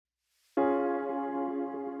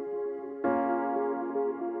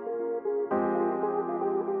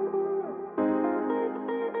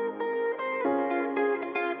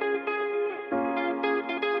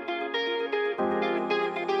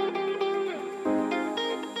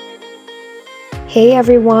Hey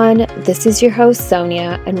everyone, this is your host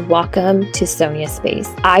Sonia and welcome to Sonia Space.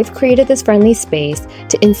 I've created this friendly space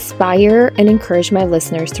to inspire and encourage my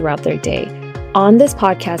listeners throughout their day. On this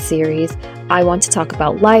podcast series, I want to talk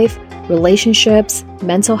about life, relationships,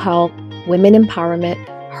 mental health, women empowerment,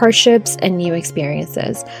 hardships, and new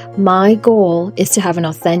experiences. My goal is to have an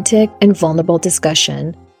authentic and vulnerable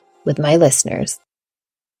discussion with my listeners.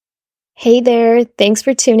 Hey there, thanks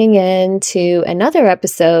for tuning in to another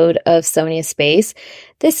episode of Sonia Space.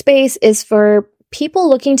 This space is for people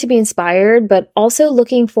looking to be inspired, but also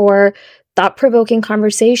looking for thought-provoking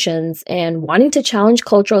conversations and wanting to challenge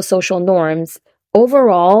cultural social norms,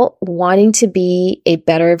 overall wanting to be a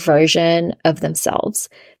better version of themselves.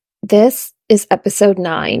 This is episode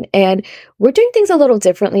 9, and we're doing things a little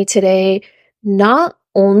differently today. Not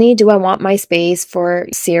only do I want my space for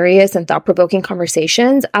serious and thought-provoking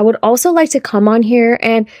conversations, I would also like to come on here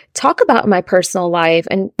and talk about my personal life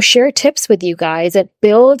and share tips with you guys and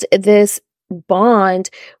build this bond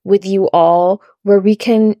with you all where we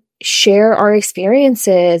can share our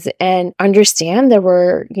experiences and understand that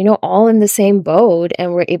we're, all in the same boat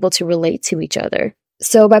and we're able to relate to each other.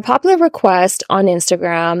 So by popular request on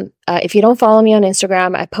Instagram, if you don't follow me on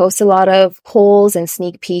Instagram, I post a lot of polls and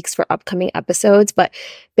sneak peeks for upcoming episodes. But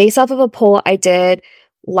based off of a poll I did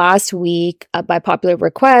last week by popular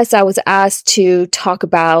request, I was asked to talk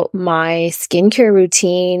about my skincare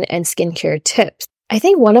routine and skincare tips. I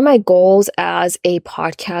think one of my goals as a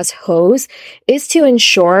podcast host is to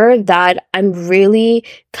ensure that I'm really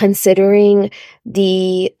considering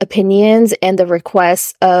the opinions and the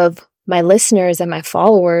requests of my listeners and my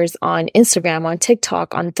followers on Instagram, on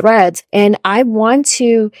TikTok, on Threads. And I want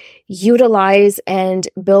to utilize and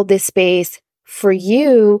build this space for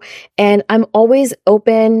you. And I'm always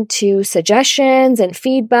open to suggestions and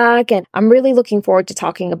feedback. And I'm really looking forward to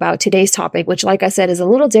talking about today's topic, which, like I said, is a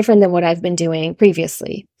little different than what I've been doing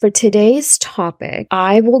previously. For today's topic,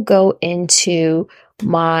 I will go into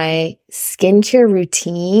my skincare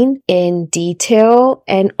routine in detail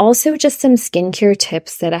and also just some skincare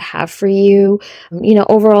tips that I have for you,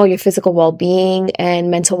 overall your physical well-being and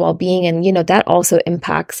mental well-being. And, that also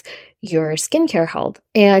impacts your skincare health.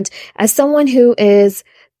 And as someone who is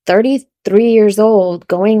 33 years old,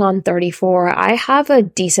 going on 34, I have a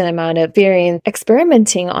decent amount of experience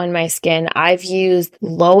experimenting on my skin. I've used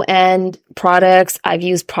low-end products. I've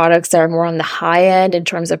used products that are more on the high end in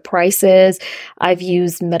terms of prices. I've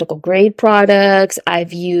used medical grade products.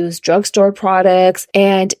 I've used drugstore products.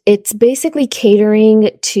 And it's basically catering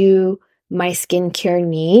to my skincare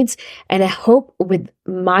needs. And I hope with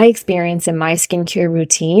my experience in my skincare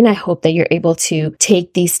routine, I hope that you're able to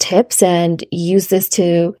take these tips and use this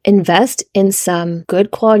to invest in some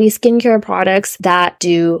good quality skincare products that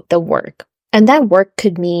do the work. And that work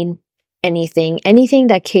could mean anything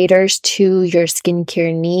that caters to your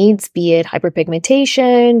skincare needs, be it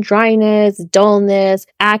hyperpigmentation, dryness, dullness,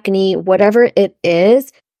 acne, whatever it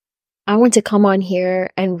is. I want to come on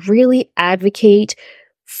here and really advocate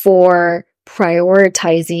for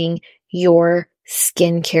prioritizing your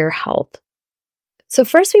skincare health. So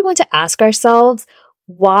first, we want to ask ourselves,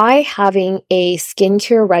 why having a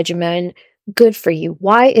skincare regimen good for you?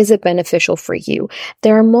 Why is it beneficial for you?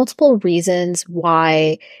 There are multiple reasons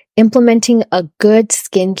why implementing a good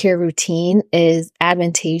skincare routine is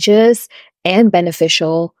advantageous and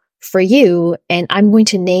beneficial for you. And I'm going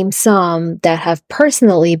to name some that have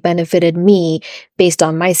personally benefited me based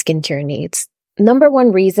on my skincare needs. Number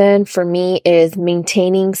one reason for me is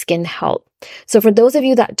maintaining skin health. So for those of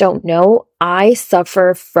you that don't know, I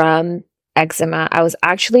suffer from eczema. I was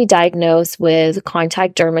actually diagnosed with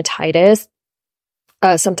contact dermatitis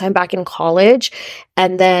sometime back in college.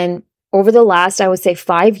 And then over the last, I would say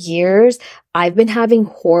 5 years, I've been having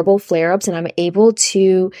horrible flare-ups and I'm able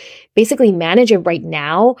to basically manage it right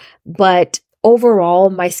now. But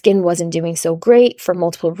overall, my skin wasn't doing so great for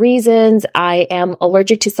multiple reasons. I am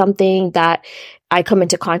allergic to something that I come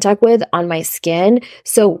into contact with on my skin.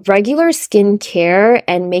 So regular skin care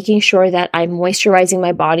and making sure that I'm moisturizing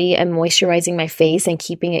my body and moisturizing my face and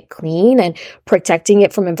keeping it clean and protecting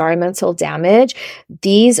it from environmental damage,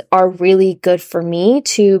 these are really good for me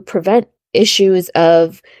to prevent issues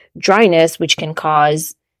of dryness, which can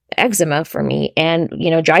cause eczema for me. And,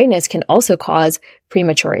 dryness can also cause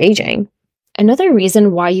premature aging. Another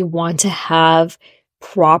reason why you want to have a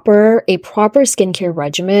proper skincare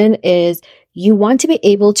regimen is you want to be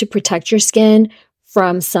able to protect your skin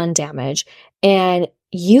from sun damage. And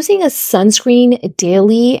using a sunscreen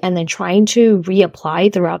daily and then trying to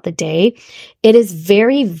reapply throughout the day, it is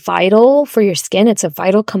very vital for your skin. It's a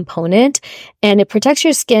vital component and it protects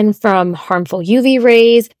your skin from harmful UV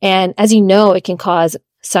rays. And as you know, it can cause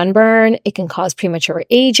sunburn, it can cause premature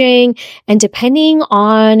aging, and depending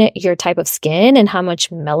on your type of skin and how much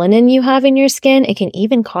melanin you have in your skin, it can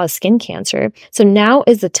even cause skin cancer. So now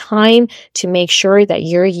is the time to make sure that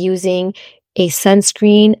you're using a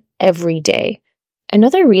sunscreen every day.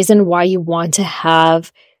 Another reason why you want to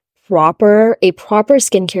have a proper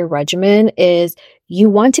skincare regimen is you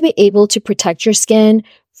want to be able to protect your skin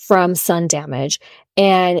from sun damage.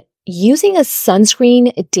 And using a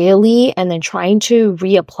sunscreen daily and then trying to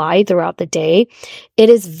reapply throughout the day, it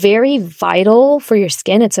is very vital for your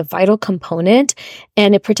skin. It's a vital component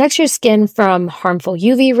and it protects your skin from harmful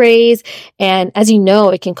UV rays. And as you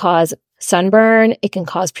know, it can cause sunburn, it can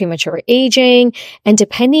cause premature aging, and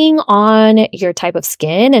depending on your type of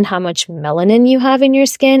skin and how much melanin you have in your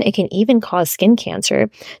skin, it can even cause skin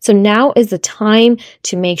cancer. So now is the time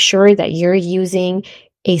to make sure that you're using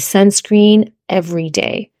a sunscreen every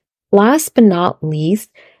day. Last but not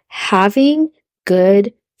least, having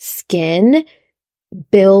good skin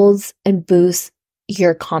builds and boosts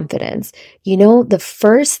your confidence. You know, the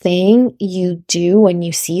first thing you do when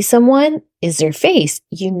you see someone is their face.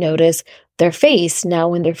 You notice their face. Now,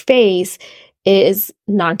 when their face is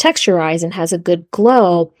non-texturized and has a good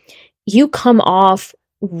glow, you come off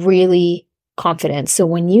really confident. So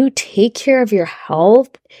when you take care of your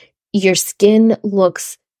health, your skin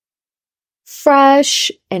looks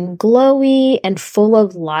fresh and glowy and full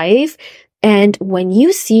of life. And when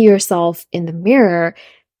you see yourself in the mirror,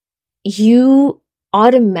 you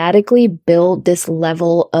automatically build this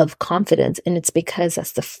level of confidence. And it's because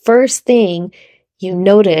that's the first thing you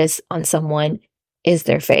notice on someone is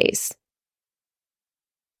their face.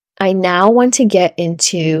 I now want to get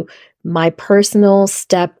into my personal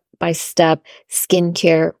step-by-step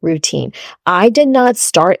skincare routine. I did not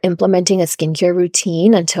start implementing a skincare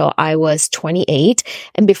routine until I was 28.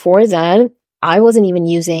 And before then, I wasn't even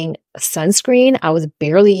using a sunscreen. I was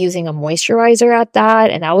barely using a moisturizer at that.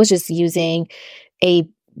 And I was just using a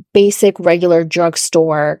basic regular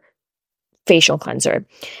drugstore facial cleanser.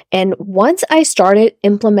 And once I started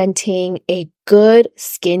implementing a good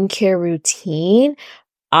skincare routine,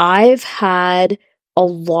 I've had a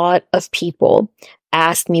lot of people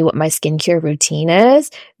ask me what my skincare routine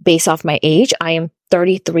is based off my age. I am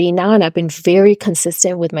 33 now, and I've been very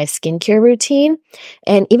consistent with my skincare routine.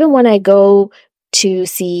 And even when I go to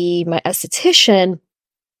see my esthetician,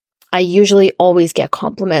 I usually always get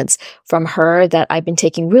compliments from her that I've been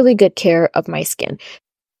taking really good care of my skin.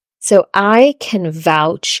 So I can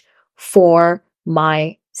vouch for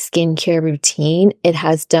my skincare routine. It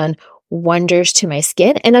has done wonders to my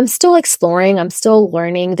skin, and I'm still exploring. I'm still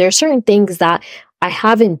learning. There are certain things that I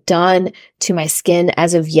haven't done to my skin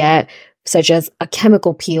as of yet, such as a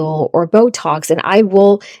chemical peel or Botox. And I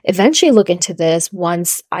will eventually look into this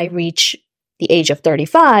once I reach the age of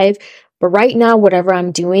 35. But right now, whatever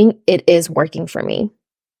I'm doing, it is working for me.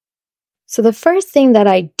 So the first thing that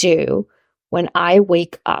I do when I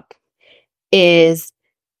wake up is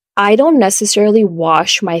I don't necessarily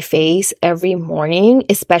wash my face every morning,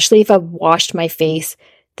 especially if I've washed my face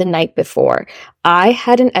the night before. I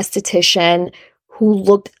had an esthetician who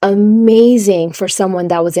looked amazing for someone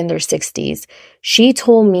that was in their 60s. She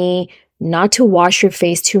told me not to wash your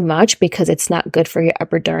face too much because it's not good for your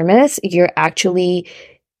epidermis. You're actually,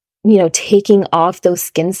 taking off those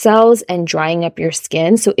skin cells and drying up your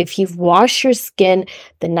skin. So if you've washed your skin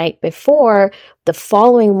the night before, the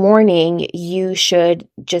following morning, you should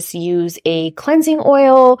just use a cleansing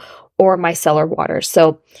oil or micellar water.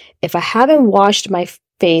 So if I haven't washed my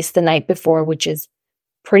face the night before, which is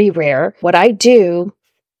pretty rare, what I do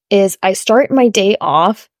is I start my day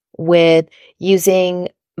off with using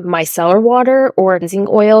micellar water or cleansing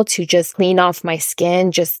oil to just clean off my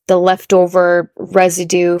skin, just the leftover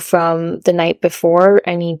residue from the night before,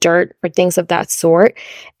 any dirt or things of that sort.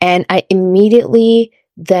 And I immediately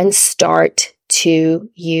then start to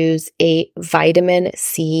use a vitamin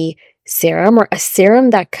C serum, or a serum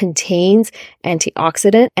that contains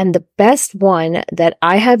antioxidant. And the best one that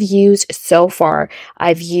I have used so far,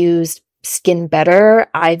 I've used Skin Better,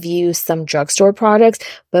 I've used some drugstore products,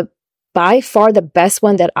 but by far the best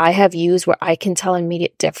one that I have used where I can tell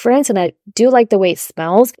immediate difference, and I do like the way it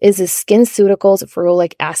smells, is the SkinCeuticals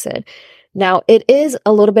ferulic acid. Now, it is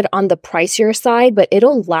a little bit on the pricier side, but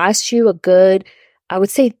it'll last you a good, I would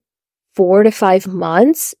say, 4 to 5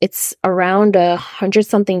 months. It's around $100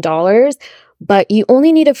 something, but you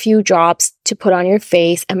only need a few drops to put on your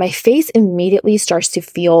face, and my face immediately starts to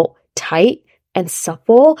feel tight and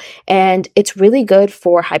supple. And it's really good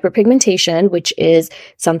for hyperpigmentation, which is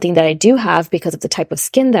something that I do have because of the type of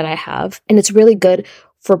skin that I have. And it's really good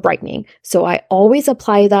for brightening. So I always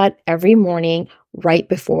apply that every morning right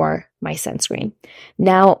before my sunscreen.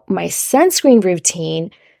 Now, my sunscreen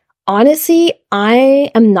routine, honestly,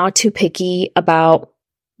 I am not too picky about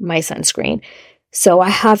my sunscreen. So I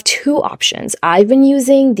have two options. I've been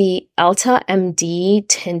using the Elta MD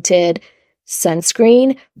tinted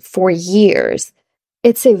sunscreen for years.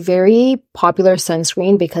 It's a very popular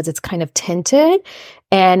sunscreen because it's kind of tinted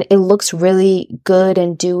and it looks really good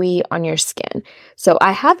and dewy on your skin. So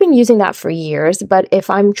I have been using that for years, but if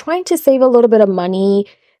I'm trying to save a little bit of money,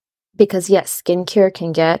 because yes, skincare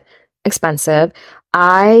can get expensive,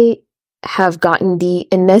 I have gotten the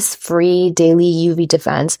Innisfree Daily UV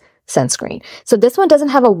Defense sunscreen. So this one doesn't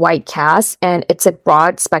have a white cast and it's a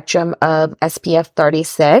broad spectrum of SPF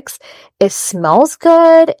 36. It smells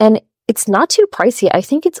good and it's not too pricey. I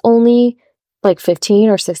think it's only like $15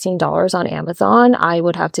 or $16 on Amazon. I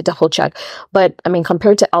would have to double check. But I mean,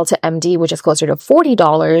 compared to Elta MD, which is closer to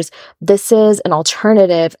 $40, this is an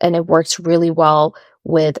alternative and it works really well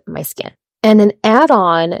with my skin. And an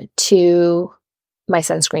add-on to my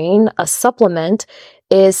sunscreen, a supplement,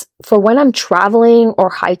 is for when I'm traveling or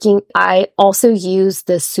hiking, I also use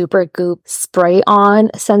the Super Goop spray-on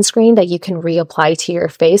sunscreen that you can reapply to your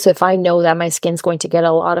face. So if I know that my skin's going to get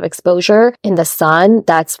a lot of exposure in the sun,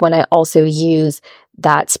 that's when I also use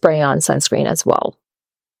that spray-on sunscreen as well.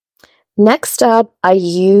 Next up, I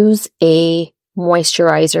use a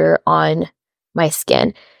moisturizer on my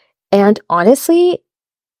skin. And honestly,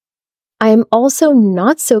 I'm also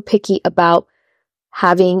not so picky about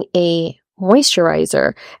having a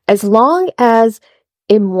moisturizer. As long as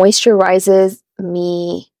it moisturizes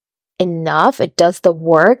me enough, it does the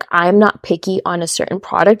work. I'm not picky on a certain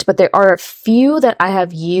product, but there are a few that I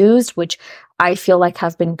have used which I feel like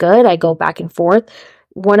have been good. I go back and forth.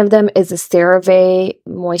 One of them is the CeraVe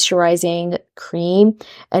moisturizing cream.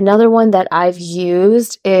 Another one that I've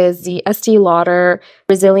used is the Estee Lauder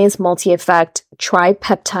Resilience Multi-Effect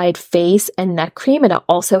Tripeptide Face and Neck Cream. And it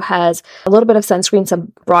also has a little bit of sunscreen,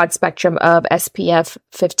 some broad spectrum of SPF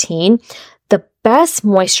 15. The best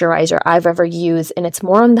moisturizer I've ever used, and it's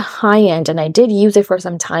more on the high end, and I did use it for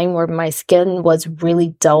some time where my skin was really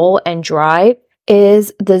dull and dry,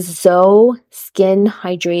 is the Zoe Skin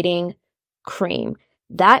Hydrating Cream.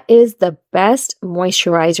 That is the best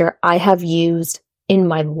moisturizer I have used in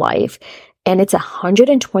my life. And it's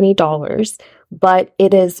 $120, but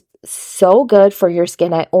it is so good for your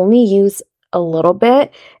skin. I only use a little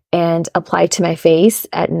bit and apply to my face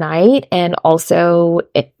at night and also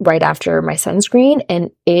right after my sunscreen,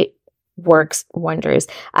 and it works wonders.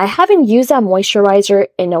 I haven't used that moisturizer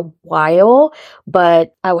in a while,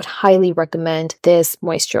 but I would highly recommend this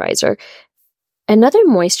moisturizer. Another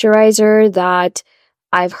moisturizer that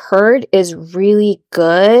I've heard is really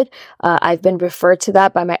good. I've been referred to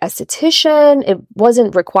that by my esthetician. It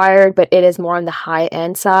wasn't required, but it is more on the high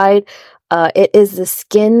end side. It is the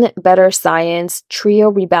Skin Better Science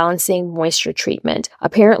Trio Rebalancing Moisture Treatment.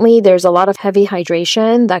 Apparently, there's a lot of heavy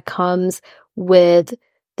hydration that comes with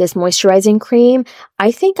this moisturizing cream.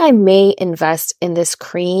 I think I may invest in this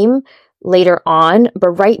cream later on, but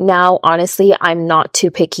right now, honestly, I'm not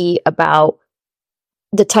too picky about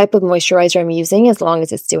the type of moisturizer I'm using as long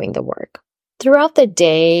as it's doing the work. Throughout the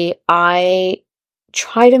day, I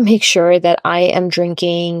try to make sure that I am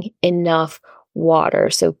drinking enough water.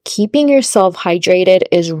 So keeping yourself hydrated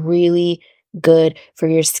is really good for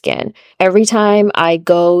your skin. Every time I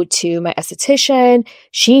go to my esthetician,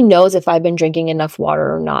 she knows if I've been drinking enough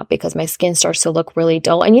water or not because my skin starts to look really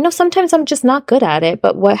dull. And sometimes I'm just not good at it.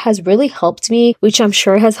 But what has really helped me, which I'm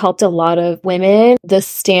sure has helped a lot of women, the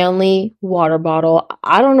Stanley water bottle.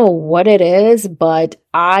 I don't know what it is, but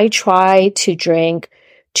I try to drink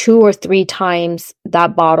 2 or 3 times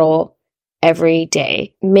that bottle every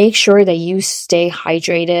day. Make sure that you stay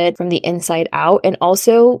hydrated from the inside out, and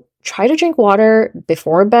also try to drink water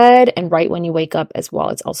before bed and right when you wake up as well.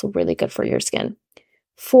 It's also really good for your skin.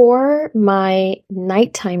 For my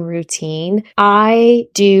nighttime routine, I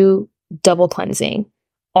do double cleansing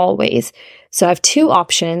always. So I have 2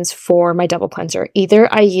 options for my double cleanser. Either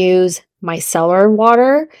I use micellar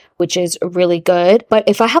water, which is really good, but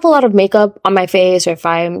if I have a lot of makeup on my face or if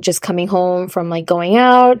I'm just coming home from going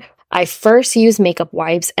out, I first use makeup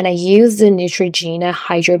wipes, and I use the Neutrogena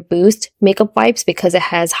Hydra Boost makeup wipes because it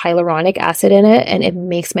has hyaluronic acid in it and it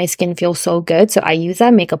makes my skin feel so good. So I use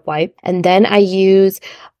that makeup wipe, and then I use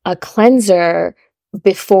a cleanser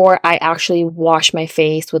before I actually wash my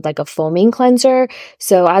face with a foaming cleanser.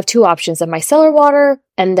 So I have 2 options of micellar water,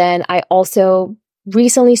 and then I also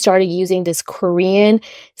recently started using this Korean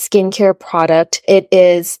skincare product. It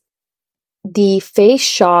is the Face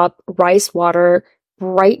Shop Rice Water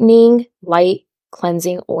Brightening Light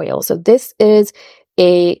Cleansing Oil. So this is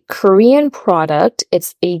a Korean product.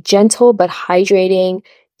 It's a gentle but hydrating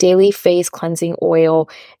daily face cleansing oil.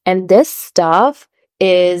 And this stuff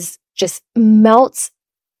is just melts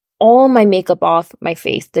all my makeup off my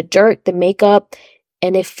face, the dirt, the makeup,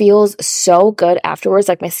 and it feels so good afterwards.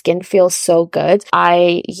 Like my skin feels so good.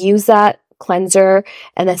 I use that cleanser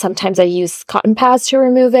and then sometimes I use cotton pads to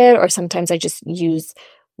remove it, or sometimes I just use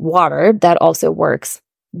water. That also works.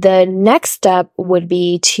 The next step would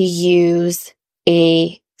be to use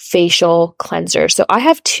a facial cleanser. So I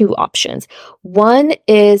have two options. One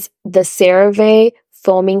is the CeraVe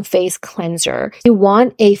foaming face cleanser. You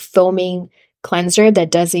want a foaming cleanser that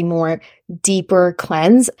does a more deeper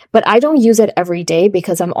cleanse, but I don't use it every day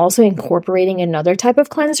because I'm also incorporating another type of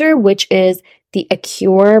cleanser, which is the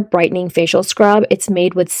Acure Brightening Facial Scrub. It's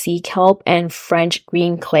made with sea kelp and French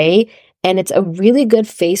green clay, and it's a really good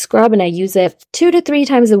face scrub, and I use it 2 to 3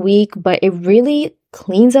 times a week, but it really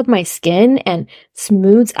cleans up my skin and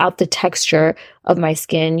smooths out the texture of my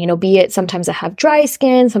skin. You know, be it sometimes I have dry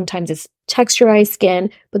skin, sometimes it's texturized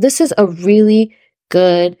skin, but this is a really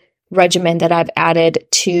good regimen that I've added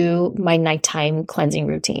to my nighttime cleansing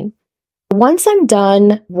routine. Once I'm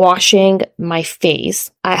done washing my face,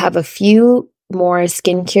 I have a few more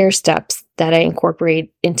skincare steps that I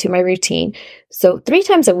incorporate into my routine. So 3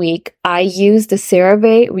 times a week, I use the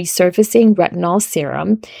CeraVe Resurfacing Retinol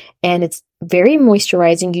Serum, and it's very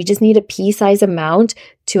moisturizing. You just need a pea-sized amount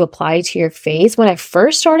to apply to your face. When I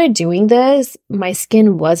first started doing this, my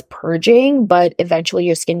skin was purging, but eventually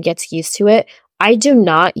your skin gets used to it. I do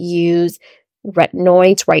not use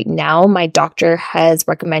retinoids right now. My doctor has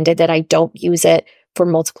recommended that I don't use it for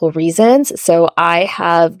multiple reasons. So I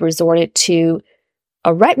have resorted to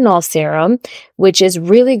a retinol serum, which is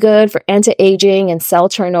really good for anti-aging and cell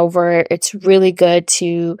turnover. It's really good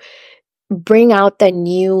to bring out that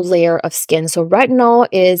new layer of skin. So retinol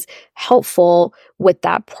is helpful with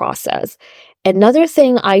that process. Another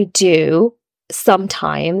thing I do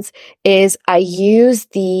sometimes is I use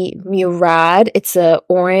the Murad. It's a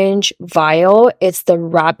orange vial. It's the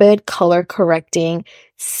rapid color correcting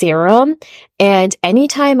serum. And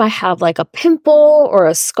anytime I have like a pimple or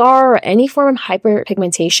a scar or any form of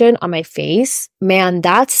hyperpigmentation on my face, man,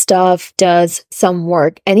 that stuff does some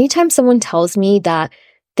work. Anytime someone tells me that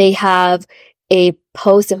they have a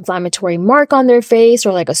post-inflammatory mark on their face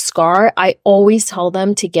or like a scar, I always tell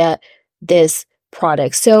them to get this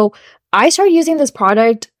product. So I started using this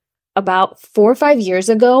product about 4 or 5 years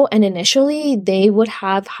ago, and initially they would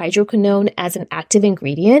have hydroquinone as an active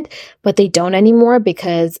ingredient, but they don't anymore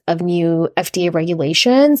because of new FDA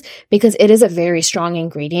regulations, because it is a very strong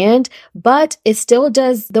ingredient, but it still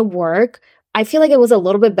does the work. I feel like it was a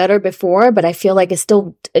little bit better before, but I feel like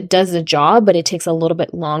it does the job, but it takes a little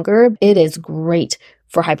bit longer. It is great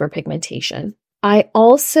for hyperpigmentation. I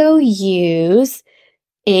also use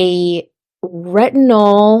a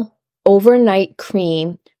retinol overnight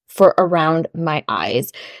cream for around my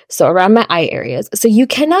eyes. So around my eye areas. So you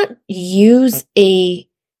cannot use a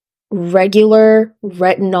regular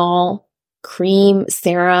retinol cream,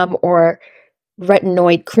 serum, or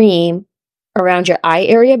retinoid cream around your eye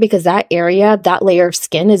area because that layer of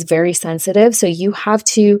skin is very sensitive. So you have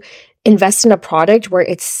to invest in a product where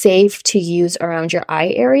it's safe to use around your eye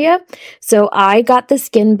area. So I got the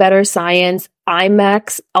Skin Better Science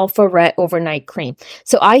IMAX Alpha Ret Overnight Cream.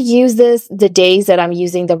 So I use this the days that I'm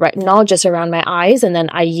using the retinol just around my eyes, and then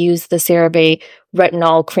I use the CeraVe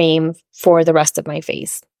retinol cream for the rest of my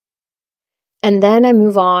face. And then I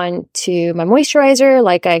move on to my moisturizer.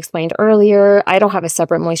 Like I explained earlier, I don't have a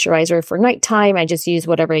separate moisturizer for nighttime. I just use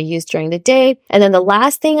whatever I use during the day. And then the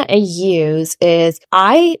last thing I use is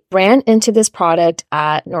I ran into this product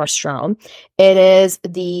at Nordstrom. It is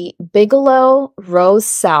the Bigelow Rose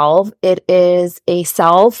Salve. It is a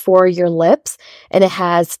salve for your lips, and it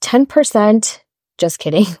has 10%, just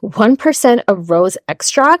kidding, 1% of rose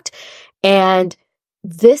extract. And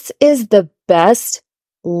this is the best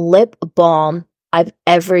lip balm I've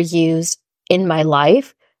ever used in my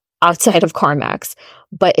life outside of CarMax,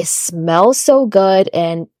 but it smells so good,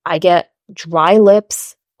 and I get dry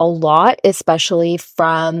lips a lot, especially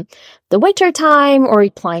from the winter time or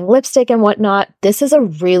applying lipstick and whatnot. This is a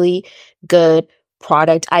really good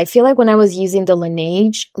product. I feel like when I was using the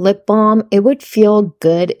Laneige lip balm, it would feel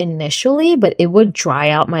good initially, but it would dry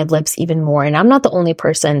out my lips even more. And I'm not the only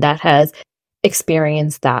person that has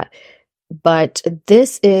experienced that. But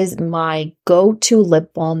this is my go-to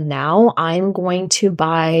lip balm now. I'm going to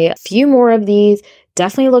buy a few more of these.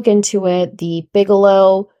 Definitely look into it. The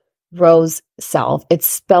Bigelow Rose Salve. It's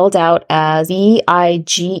spelled out as Bigelow.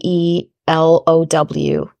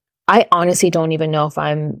 I honestly don't even know if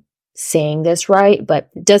I'm saying this right, but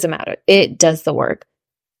it doesn't matter. It does the work.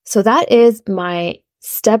 So that is my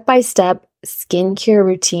step-by-step skincare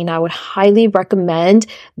routine. I would highly recommend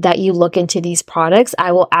that you look into these products.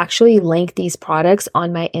 I will actually link these products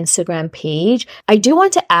on my Instagram page. I do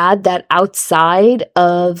want to add that outside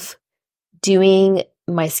of doing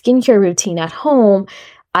my skincare routine at home,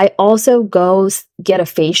 I also go get a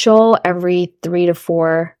facial every 3 to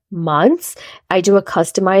 4 months. I do a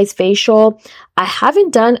customized facial. I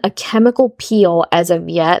haven't done a chemical peel as of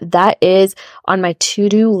yet. That is on my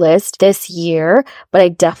to-do list this year, but I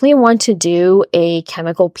definitely want to do a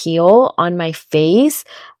chemical peel on my face.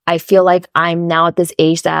 I feel like I'm now at this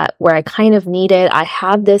age where I kind of need it. I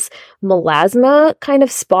have this melasma kind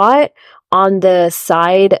of spot on the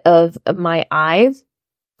side of my eye,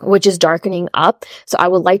 which is darkening up. So I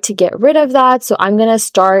would like to get rid of that. So I'm going to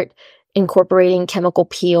start incorporating chemical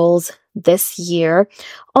peels this year.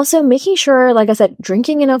 Also making sure, like I said,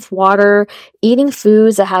 drinking enough water, eating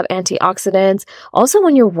foods that have antioxidants. Also,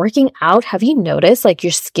 when you're working out, have you noticed like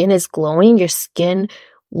your skin is glowing? Your skin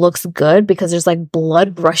looks good because there's like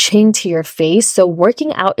blood rushing to your face. So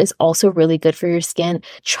working out is also really good for your skin.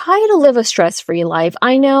 Try to live a stress-free life.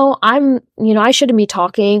 I know I shouldn't be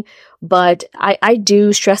talking, but I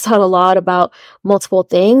do stress out a lot about multiple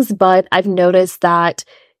things, but I've noticed that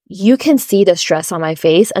you can see the stress on my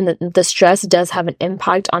face, and the stress does have an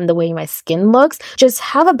impact on the way my skin looks. Just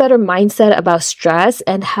have a better mindset about stress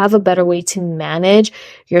and have a better way to manage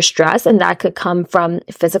your stress. And that could come from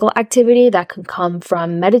physical activity, that could come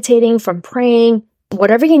from meditating, from praying,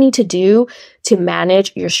 whatever you need to do to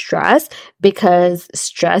manage your stress, because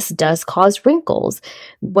stress does cause wrinkles.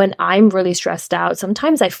 When I'm really stressed out,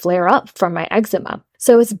 sometimes I flare up from my eczema.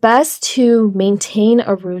 So it's best to maintain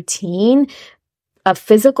a routine, a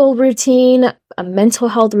physical routine, a mental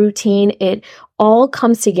health routine. It all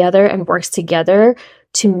comes together and works together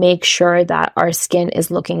to make sure that our skin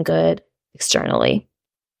is looking good externally.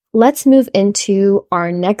 Let's move into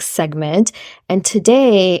our next segment. And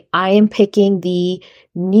today I am picking the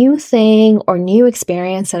new thing or new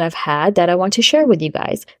experience that I've had that I want to share with you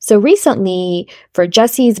guys. So recently, for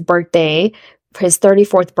Jesse's birthday, for his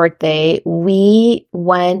 34th birthday, we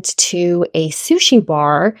went to a sushi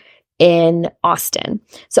bar in Austin.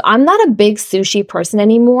 So I'm not a big sushi person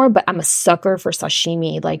anymore, but I'm a sucker for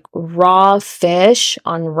sashimi, like raw fish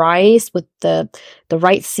on rice with the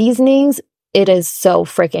right seasonings. It is so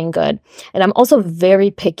freaking good. And I'm also very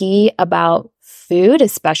picky about food,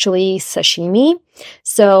 especially sashimi.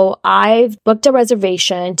 So I've booked a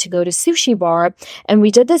reservation to go to sushi bar, and we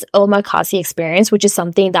did this omakase experience, which is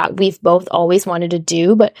something that we've both always wanted to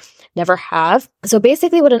do, but never have. So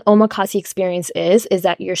basically what an omakase experience is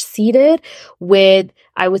that you're seated with,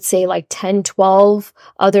 I would say like 10, 12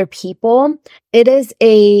 other people. It is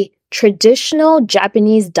a traditional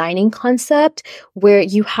Japanese dining concept where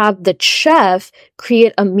you have the chef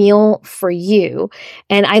create a meal for you.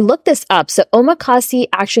 And I looked this up. So omakase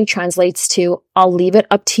actually translates to "I'll leave it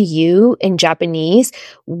up to you" in Japanese,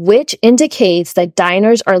 which indicates that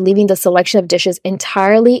diners are leaving the selection of dishes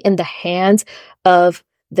entirely in the hands of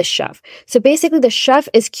the chef. So basically the chef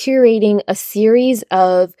is curating a series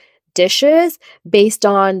of dishes based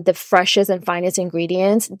on the freshest and finest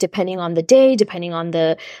ingredients, depending on the day, depending on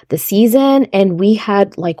the season. And we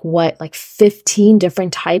had like 15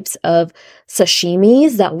 different types of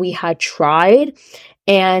sashimis that we had tried.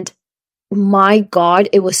 And my God,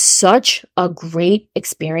 it was such a great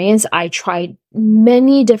experience. I tried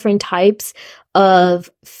many different types of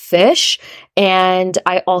fish, and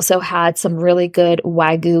I also had some really good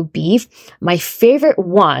Wagyu beef. My favorite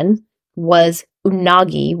one was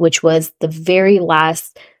unagi, which was the very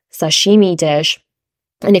last sashimi dish.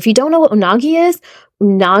 And if you don't know what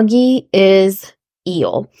unagi is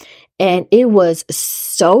eel. And it was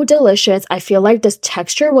so delicious. I feel like this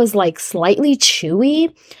texture was like slightly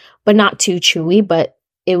chewy, but not too chewy, but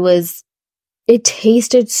it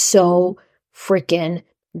tasted so freaking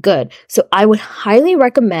good. So I would highly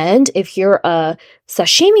recommend, if you're a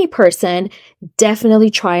sashimi person, definitely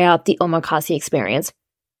try out the omakase experience.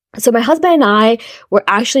 So my husband and I were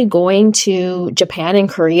actually going to Japan and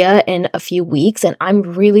Korea in a few weeks, and I'm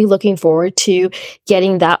really looking forward to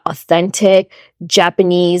getting that authentic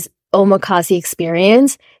Japanese omakase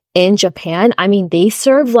experience in Japan. I mean, they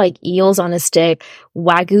serve like eels on a stick,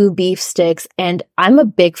 Wagyu beef sticks, and I'm a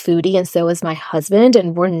big foodie, and so is my husband,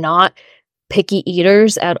 and we're not picky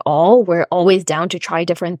eaters at all. We're always down to try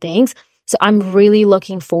different things. So I'm really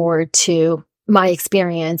looking forward to my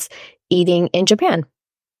experience eating in Japan.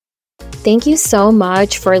 Thank you so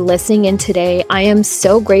much for listening in today. I am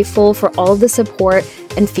so grateful for all the support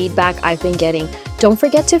and feedback I've been getting. Don't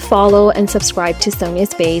forget to follow and subscribe to Sonia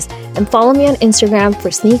Space, and follow me on Instagram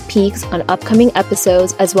for sneak peeks on upcoming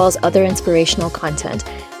episodes as well as other inspirational content.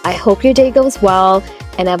 I hope your day goes well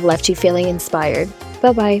and I've left you feeling inspired.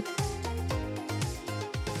 Bye-bye.